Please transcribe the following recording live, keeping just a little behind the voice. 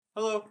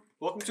Hello,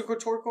 welcome to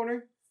Couture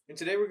Corner, and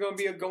today we're going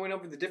to be going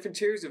over the different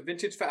tiers of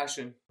vintage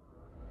fashion.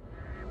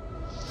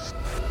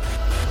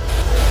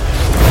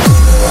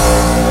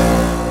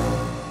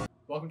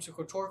 Welcome to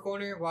Couture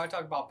Corner, where I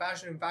talk about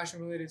fashion and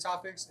fashion-related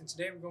topics, and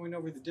today we're going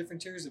over the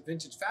different tiers of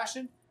vintage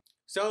fashion.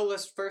 So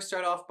let's first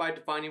start off by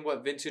defining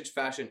what vintage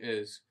fashion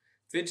is.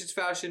 Vintage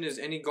fashion is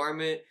any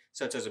garment,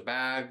 such as a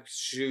bag,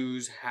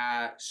 shoes,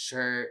 hat,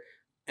 shirt,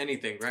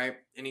 anything, right?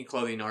 Any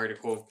clothing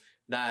article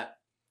that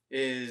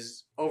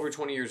is over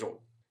 20 years old.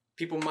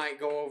 People might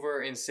go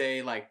over and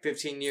say like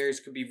 15 years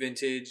could be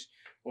vintage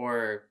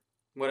or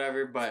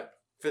whatever, but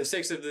for the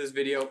sake of this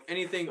video,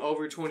 anything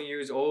over 20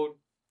 years old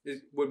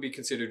would be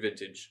considered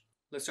vintage.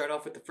 Let's start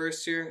off with the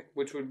first tier,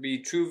 which would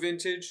be true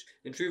vintage.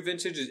 And true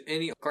vintage is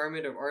any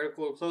garment or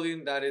article of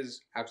clothing that is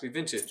actually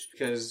vintage.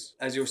 Because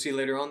as you'll see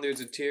later on,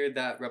 there's a tier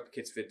that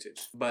replicates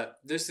vintage. But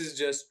this is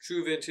just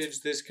true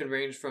vintage. This can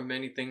range from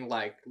anything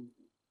like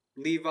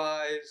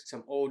Levi's,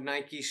 some old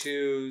Nike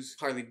shoes,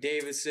 Harley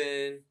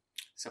Davidson,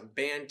 some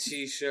band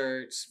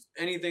t-shirts,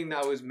 anything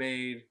that was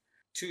made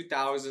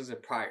 2000s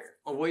and prior.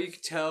 A way you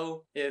can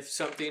tell if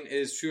something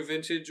is true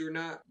vintage or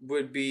not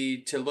would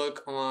be to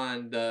look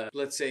on the,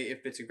 let's say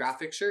if it's a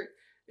graphic shirt,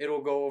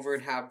 it'll go over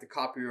and have the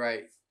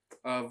copyright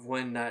of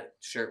when that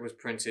shirt was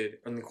printed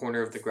on the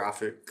corner of the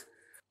graphic.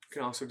 You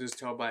can also just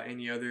tell by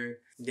any other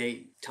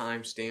date,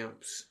 time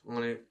stamps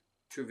on it,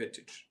 true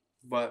vintage.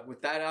 But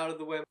with that out of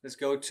the way, let's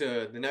go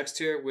to the next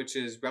tier, which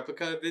is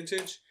replica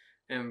vintage.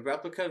 And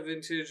replica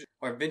vintage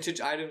are vintage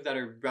items that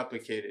are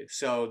replicated.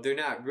 So they're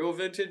not real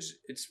vintage,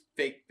 it's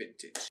fake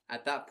vintage.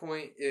 At that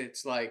point,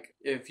 it's like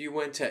if you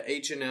went to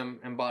H&M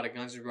and bought a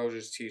Guns N'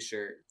 Roses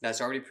t-shirt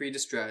that's already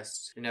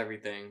pre-distressed and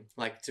everything,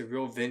 like it's a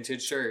real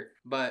vintage shirt,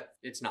 but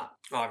it's not,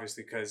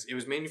 obviously, because it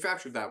was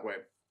manufactured that way.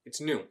 It's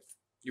new.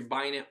 You're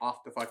buying it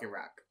off the fucking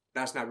rack.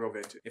 That's not real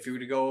vintage. If you were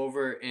to go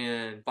over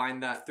and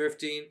find that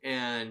thrifting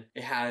and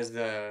it has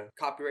the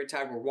copyright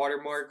tag or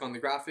watermark on the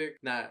graphic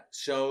that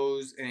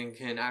shows and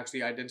can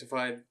actually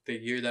identify the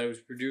year that it was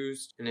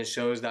produced, and it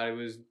shows that it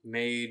was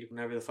made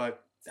whenever the fuck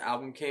the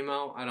album came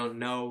out. I don't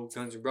know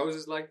Guns N'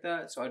 Roses like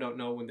that, so I don't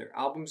know when their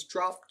albums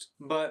dropped,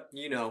 but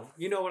you know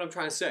what I'm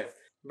trying to say.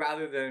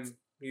 Rather than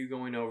you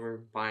going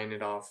over buying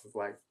it off of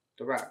like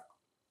the rack.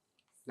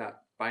 Not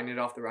buying it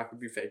off the rack would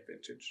be fake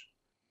vintage.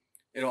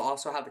 It'll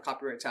also have the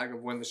copyright tag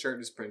of when the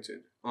shirt is printed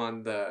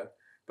on the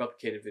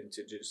replicated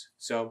vintages.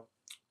 So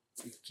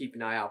you can keep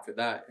an eye out for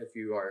that if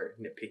you are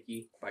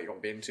nitpicky about your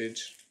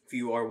vintage. If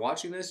you are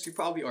watching this, you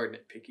probably are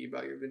nitpicky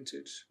about your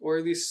vintage, or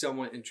at least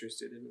somewhat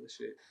interested in this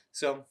shit.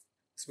 So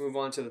let's move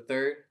on to the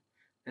third,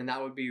 and that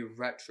would be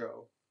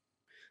retro.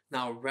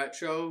 Now,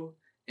 retro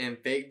and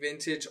fake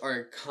vintage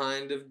are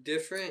kind of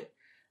different.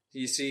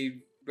 You see,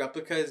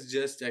 replica is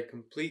just a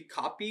complete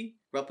copy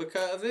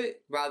replica of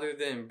it, rather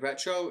than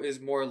retro is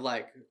more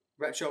like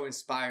retro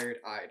inspired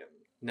item.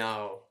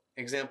 Now,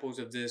 examples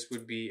of this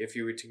would be if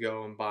you were to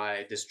go and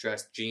buy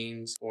distressed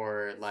jeans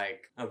or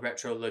like a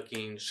retro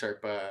looking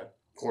Sherpa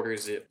quarter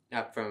zip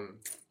from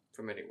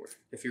anywhere.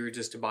 If you were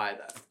just to buy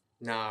that.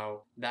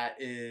 Now, that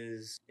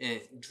is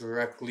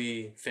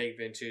directly fake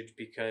vintage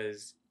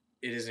because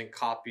it isn't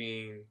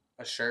copying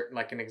a shirt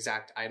like an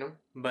exact item,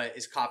 but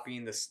is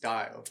copying the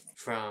style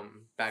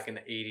from back in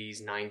the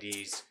 80s,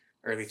 90s,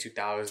 early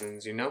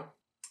 2000s, you know?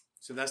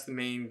 So that's the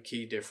main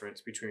key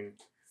difference between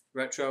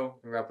retro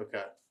and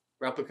replica.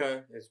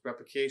 Replica is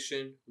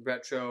replication,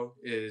 retro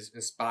is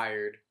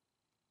inspired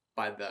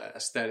by the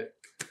aesthetic.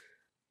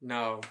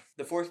 Now,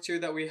 the fourth tier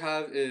that we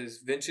have is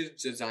vintage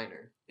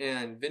designer.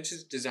 And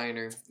vintage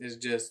designer is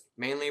just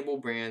main label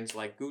brands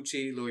like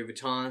Gucci, Louis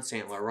Vuitton,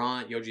 Saint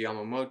Laurent, Yohji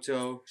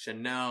Yamamoto,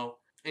 Chanel,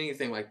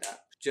 anything like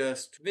that.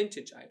 Just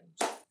vintage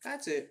items.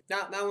 That's it.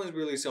 That one's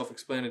really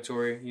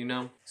self-explanatory, you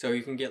know? So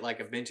you can get like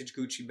a vintage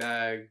Gucci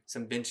bag,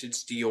 some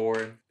vintage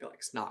Dior, feel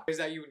like snot. Ways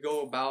that you would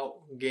go about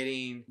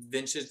getting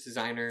vintage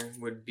designer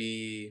would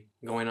be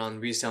going on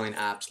reselling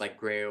apps like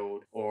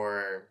Grailed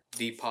or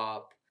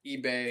Depop,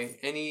 eBay,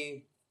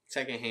 any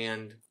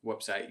secondhand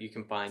website you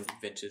can find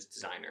vintage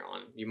designer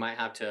on. You might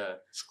have to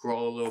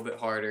scroll a little bit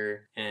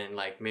harder and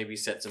like maybe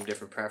set some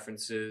different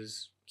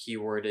preferences,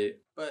 keyword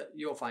it, but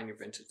you'll find your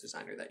vintage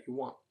designer that you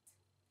want.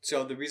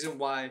 So the reason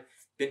why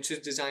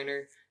vintage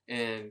designer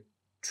and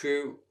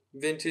true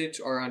vintage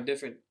are on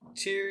different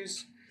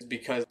tiers is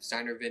because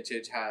designer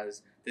vintage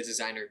has the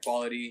designer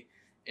quality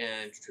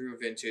and true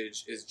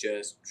vintage is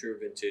just true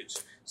vintage.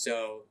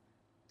 So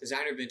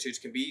designer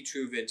vintage can be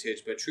true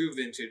vintage, but true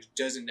vintage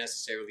doesn't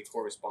necessarily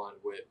correspond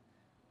with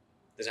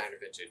designer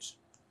vintage.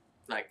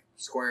 Like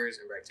squares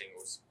and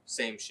rectangles,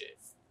 same shit.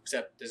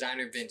 Except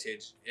designer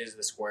vintage is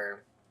the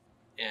square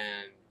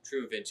and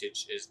true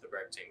vintage is the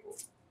rectangle.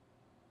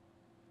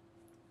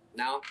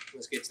 Now,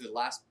 let's get to the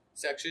last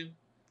section,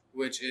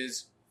 which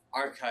is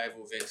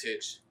archival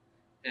vintage.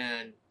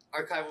 And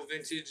archival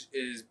vintage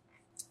is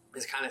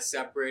kind of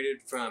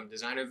separated from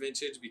designer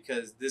vintage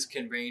because this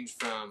can range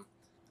from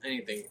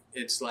anything.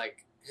 It's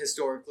like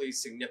historically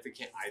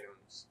significant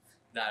items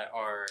that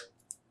are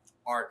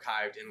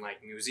archived in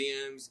like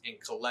museums and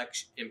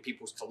in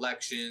people's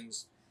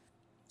collections.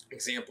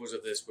 examples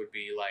of this would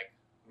be like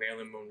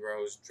Marilyn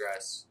Monroe's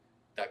dress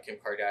that Kim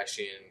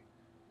Kardashian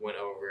went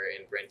over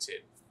and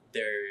rented.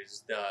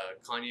 There's the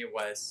Kanye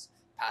West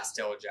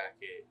pastel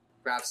jacket,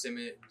 Raf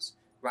Simons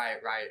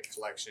Riot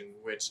collection,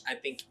 which I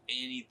think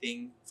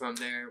anything from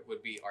there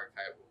would be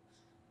archival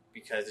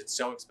because it's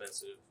so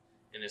expensive,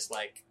 and it's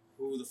like,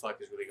 who the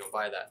fuck is really gonna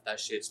buy that? That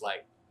shit's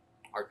like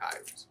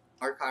archives.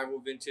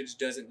 Archival vintage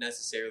doesn't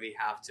necessarily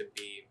have to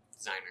be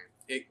designer.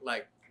 It,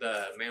 like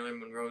the Marilyn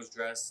Monroe's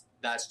dress,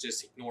 that's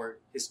just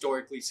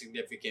historically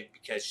significant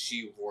because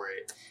she wore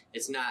it.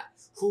 It's not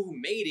who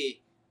made it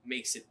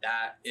makes it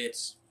that.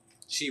 It's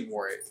she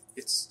wore it.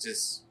 It's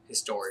just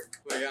historic.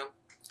 But yeah,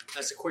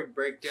 that's a quick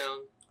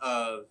breakdown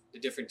of the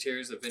different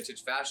tiers of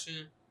vintage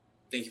fashion.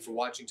 Thank you for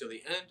watching till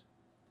the end.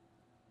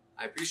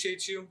 I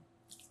appreciate you.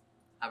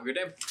 Have a good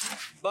day.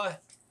 Bye.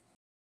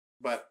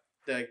 But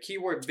the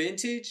keyword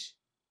vintage,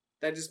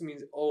 that just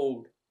means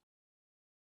old.